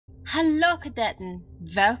Hello, Cadetten.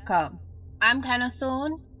 Welcome. I'm Connor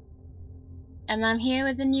Thorne, and I'm here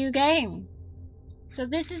with a new game. So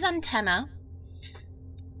this is Antenna.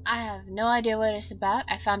 I have no idea what it's about.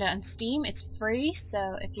 I found it on Steam. It's free,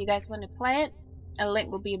 so if you guys want to play it, a link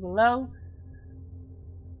will be below.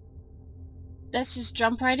 Let's just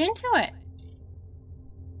jump right into it.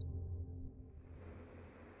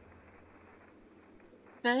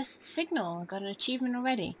 First signal. I got an achievement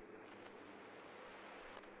already.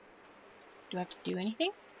 Do I have to do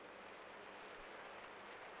anything?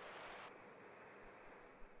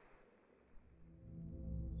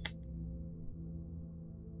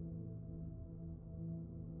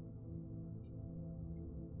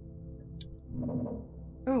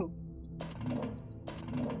 Ooh.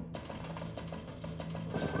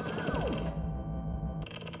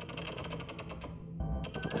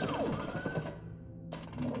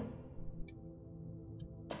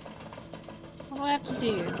 What do I have to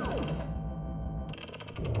do?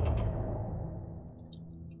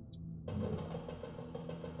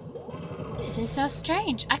 This is so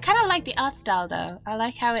strange. I kind of like the art style though. I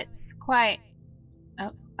like how it's quite...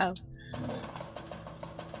 Oh.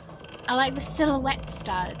 I like the silhouette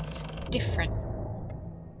style. It's different.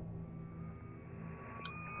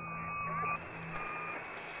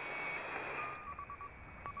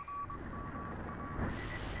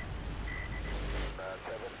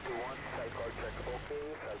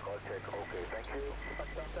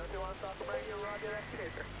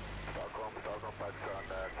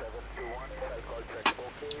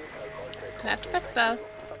 Do I have to press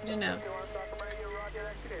both? I don't know.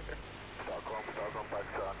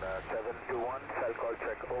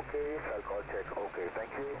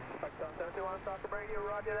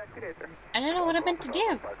 I don't know what I'm meant to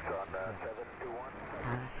do.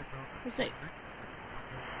 What's it?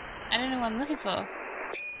 I don't know what I'm looking for.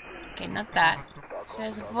 Okay, not that. So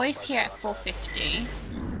there's a voice here at 450.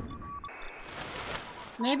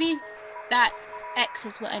 Maybe that X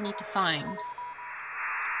is what I need to find.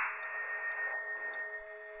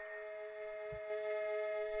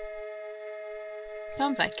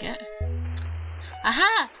 Sounds like it.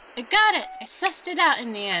 Aha! I got it! I sussed it out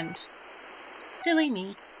in the end. Silly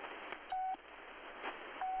me.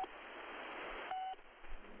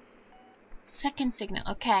 Second signal.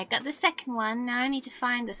 Okay, I got the second one. Now I need to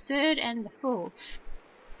find the third and the fourth.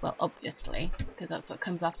 Well, obviously, because that's what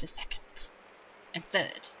comes after second. And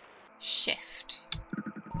third. Shift.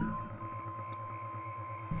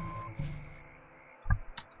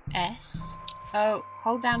 S. Oh,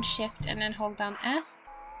 hold down Shift and then hold down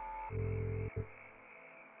S.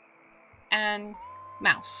 And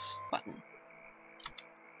mouse button.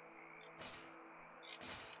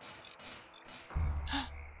 I'm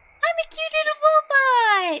a cute little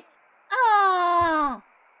robot! Oh!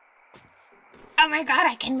 Oh my god,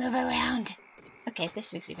 I can move around. Okay,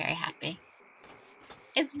 this makes me very happy.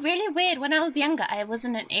 It's really weird. When I was younger, I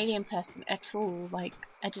wasn't an Alien person at all. Like,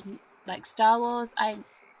 I didn't like Star Wars. I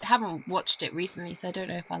haven't watched it recently, so I don't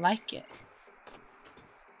know if I like it.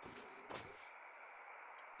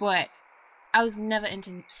 But I was never into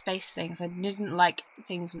the space things. I didn't like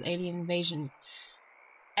things with alien invasions.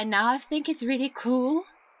 And now I think it's really cool.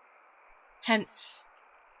 Hence,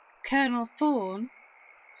 Colonel Thorne.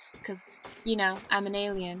 Because, you know, I'm an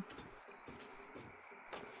alien.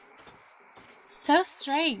 So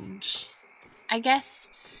strange. I guess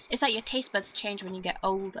it's like your taste buds change when you get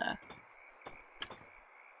older.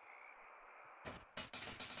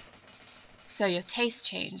 So your taste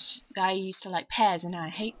changed. I used to like pears and now I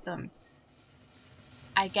hate them.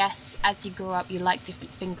 I guess as you grow up you like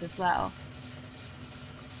different things as well.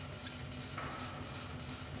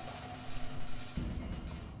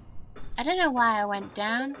 I don't know why I went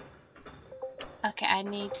down. Okay, I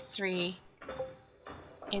need 3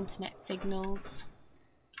 internet signals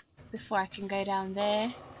before I can go down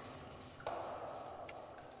there.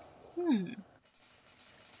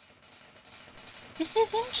 This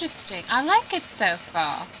is interesting. I like it so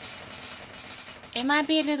far. It might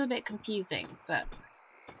be a little bit confusing, but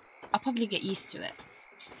I'll probably get used to it.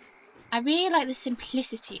 I really like the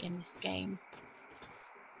simplicity in this game.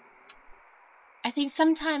 I think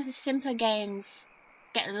sometimes the simpler games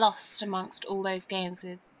get lost amongst all those games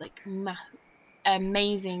with like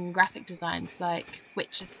amazing graphic designs like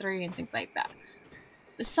Witcher 3 and things like that.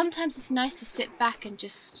 But sometimes it's nice to sit back and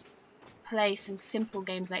just play some simple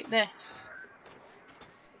games like this.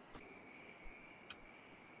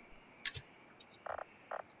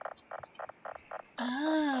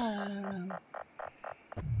 Oh.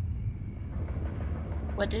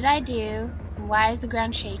 What did I do? Why is the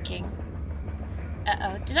ground shaking?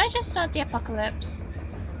 Uh-oh, did I just start the apocalypse?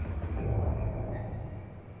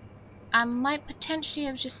 I might potentially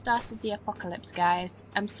have just started the apocalypse, guys.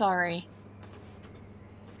 I'm sorry.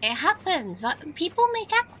 It happens. People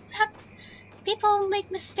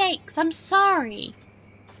make mistakes. I'm sorry.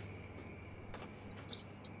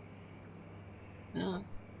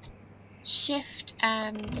 Shift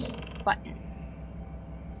and button.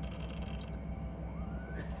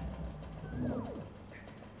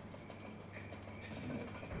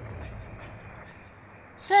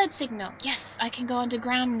 Third signal. Yes, I can go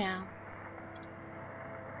underground now.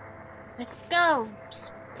 Let's go,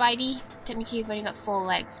 Spidey. Technically, you've only got 4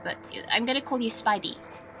 legs, but I'm gonna call you Spidey,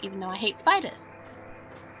 even though I hate spiders.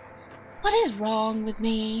 What is wrong with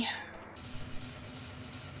me?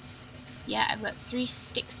 Yeah, I've got 3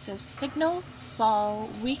 sticks of signal, so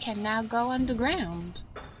we can now go underground.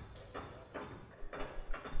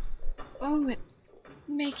 Oh, it's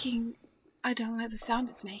making... I don't like the sound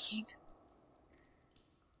it's making.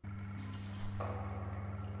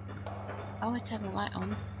 Oh, I turned the light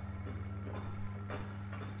on.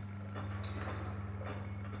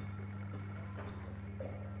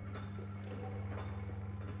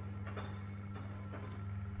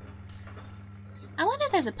 I wonder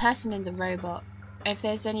if there's a person in the robot, if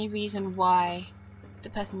there's any reason why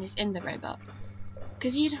the person is in the robot.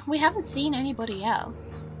 Because we haven't seen anybody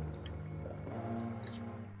else.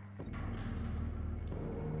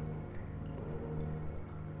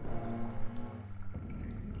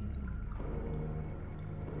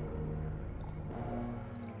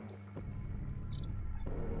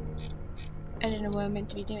 I don't know what I'm meant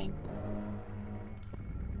to be doing.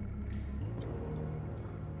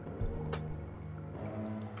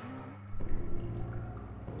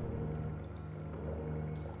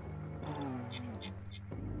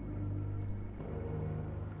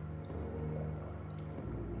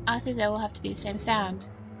 I think they all have to be the same sound.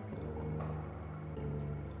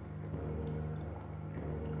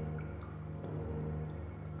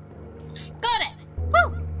 Got it!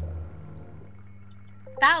 Woo!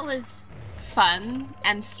 That was fun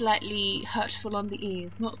and slightly hurtful on the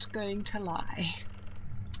ears, not going to lie.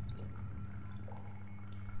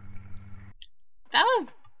 That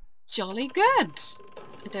was jolly good.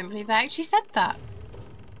 I don't believe I actually said that.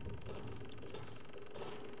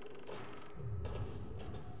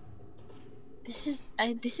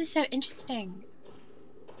 This is so interesting.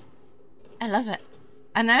 I love it.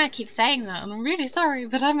 I know I keep saying that, and I'm really sorry,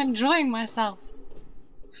 but I'm enjoying myself.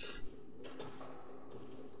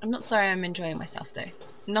 I'm not sorry I'm enjoying myself, though.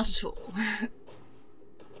 Not at all.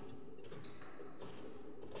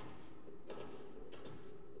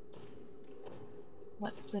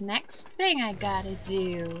 What's the next thing I gotta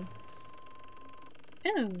do?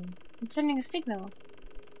 Ooh, I'm sending a signal.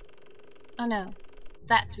 Oh no,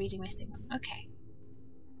 that's reading my signal. Okay.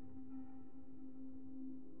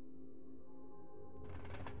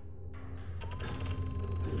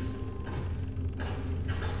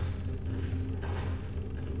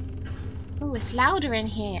 Ooh, it's louder in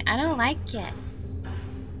here. I don't like it.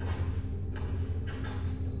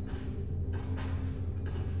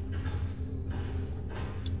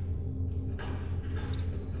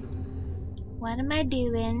 What am I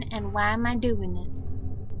doing and why am I doing it?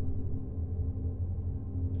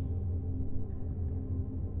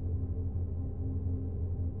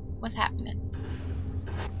 What's happening?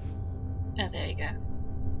 Oh, there you go.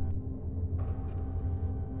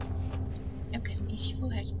 I'm getting itchy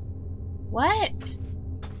forehead. What?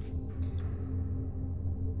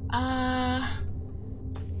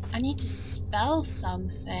 I need to spell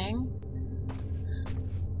something.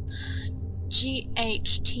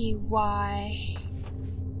 G-H-T-Y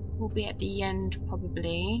will be at the end,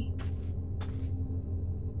 probably.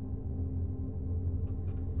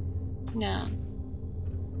 No.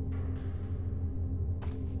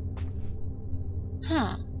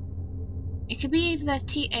 Huh. It could be either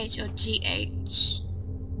T-H or G-H.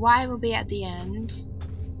 Y will be at the end.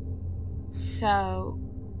 So...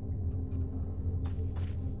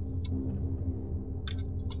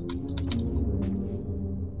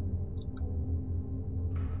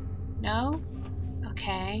 No?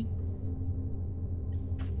 Okay.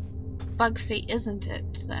 Bugsy, isn't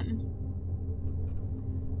it, then?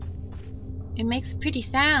 It makes pretty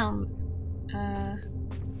sounds.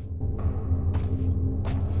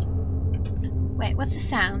 Wait, what's the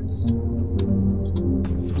sound?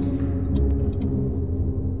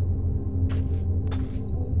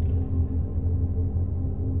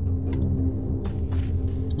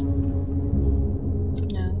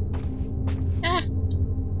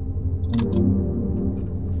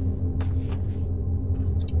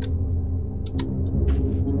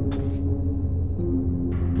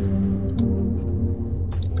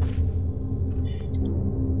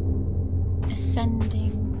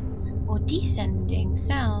 ascending or descending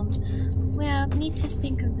sound? Well, need to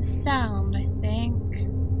think of the sound, I think.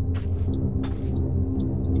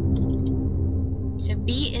 So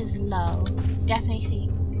B is low. Definitely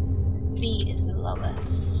think B is the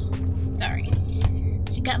lowest. Sorry.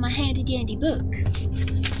 I got my handy dandy book.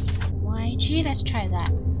 YG, let's try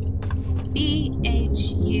that.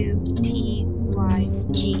 BHUTYG.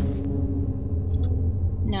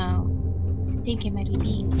 No. I think it might be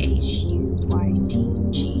BHUYTG.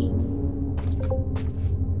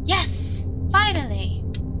 Yes! Finally!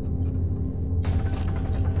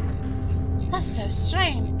 That's so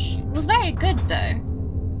strange. It was very good though.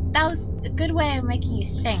 That was a good way of making you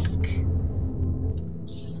think.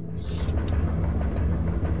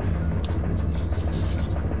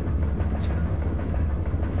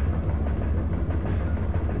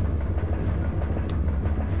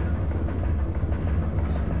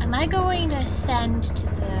 Am I going to ascend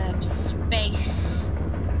to space,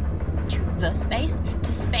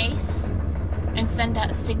 and send out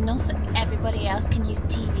a signal so everybody else can use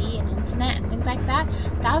TV and internet and things like that?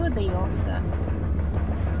 That would be awesome.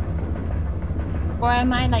 Or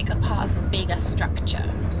am I like a part of a bigger structure?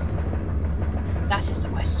 That's just the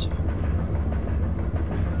question.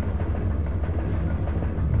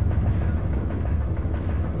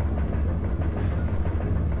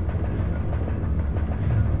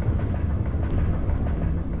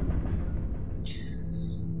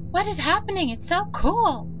 What is happening? It's so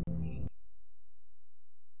cool!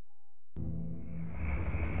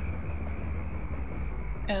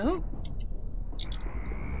 Oh?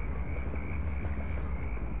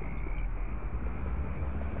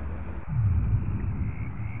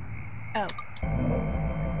 Oh.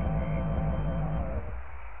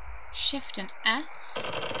 Shift and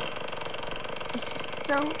S? This is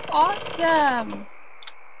so awesome!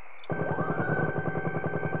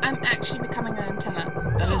 I'm actually becoming an antenna.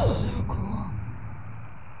 That is so cool.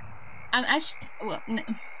 I'm actually, well,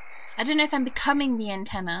 I don't know if I'm becoming the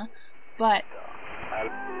antenna, but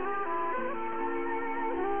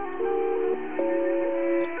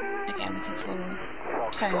okay, I'm looking for the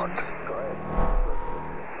tones.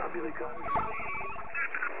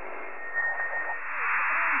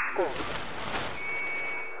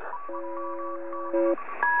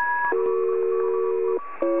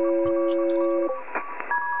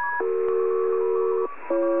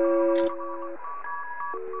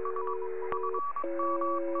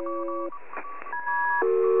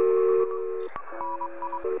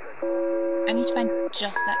 I need to find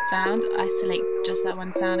just that sound, isolate just that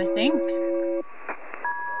one sound, I think.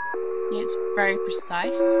 Yeah, it's very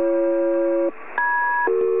precise.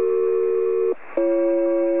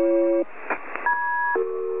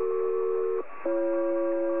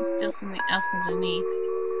 There's still something else underneath.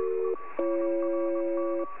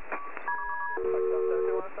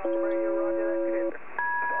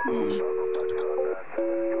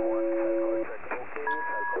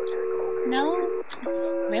 No,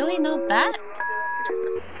 it's really not that.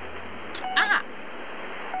 Ah!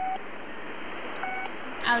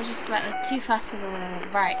 I was just slightly too fast to the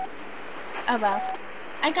right. Oh well.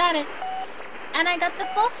 I got it. And I got the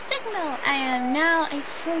full signal. I am now a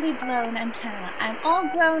fully blown antenna. I'm all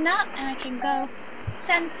grown up and I can go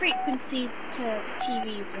send frequencies to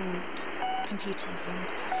TVs and computers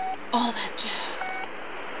and all that jazz.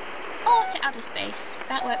 Or to outer space.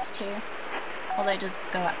 That works too. Although it does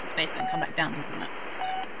go out to space and come back down, doesn't it? So.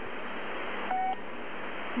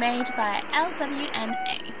 Made by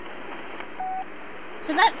LWNA.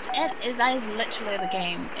 So that's it. That is literally the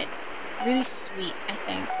game. It's really sweet, I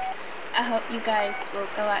think. I hope you guys will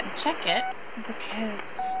go out and check it,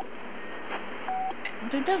 because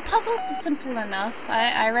the puzzles are simple enough.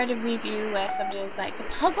 I read a review where somebody was like, the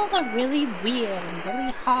puzzles are really weird and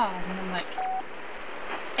really hard, and I'm like,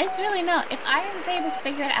 it's really not. If I was able to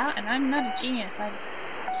figure it out, and I'm not a genius, I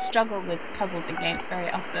struggle with puzzles in games very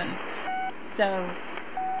often. So,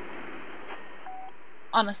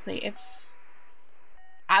 honestly, if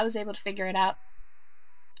I was able to figure it out,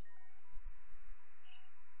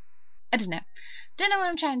 I don't know. Don't know what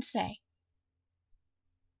I'm trying to say.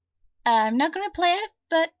 I'm not going to play it,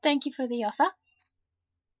 but thank you for the offer.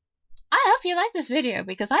 I hope you like this video,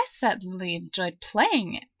 because I certainly enjoyed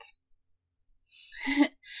playing it.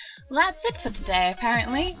 Well, that's it for today,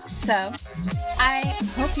 apparently. So, I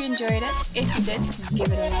hope you enjoyed it. If you did,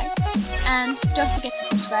 give it a like. And don't forget to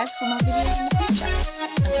subscribe for more videos in the future.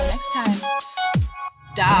 Until next time.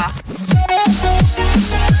 Dah.